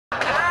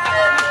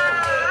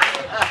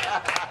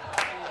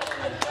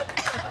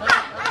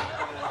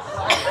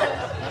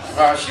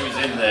While she was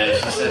in there,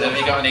 she said, have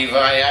you got any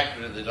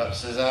Viagra? The doctor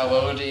says, how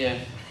old are you?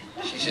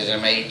 She says,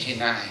 I'm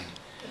 89.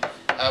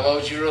 How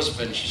old's your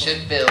husband? She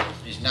said, Bill.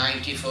 He's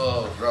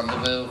 94. We're on the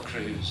world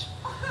cruise.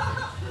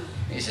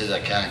 He says, I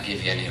can't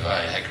give you any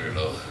Viagra,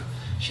 love.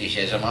 She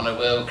says, I'm on a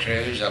world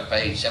cruise. I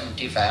paid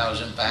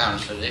 £70,000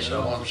 for this.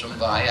 I want some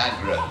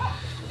Viagra.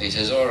 He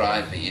says, all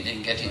right, but you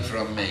didn't get it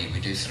from me. We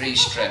do 3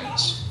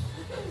 strengths.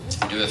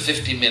 We do a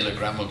 50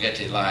 milligram, we'll get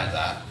it like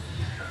that.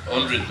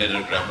 100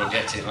 milligram, we'll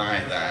get it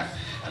like that.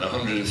 And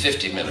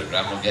 150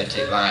 milligram, we'll get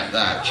it like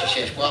that. She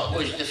says, what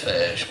was the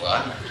first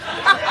one?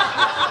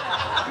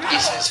 He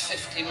says,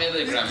 50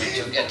 milligram,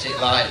 you'll get it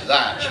like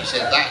that. She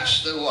said,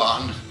 that's the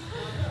one.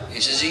 He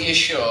says, are you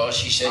sure?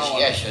 She says,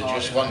 yes, I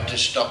just want to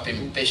stop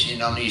him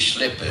pissing on his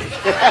slippers.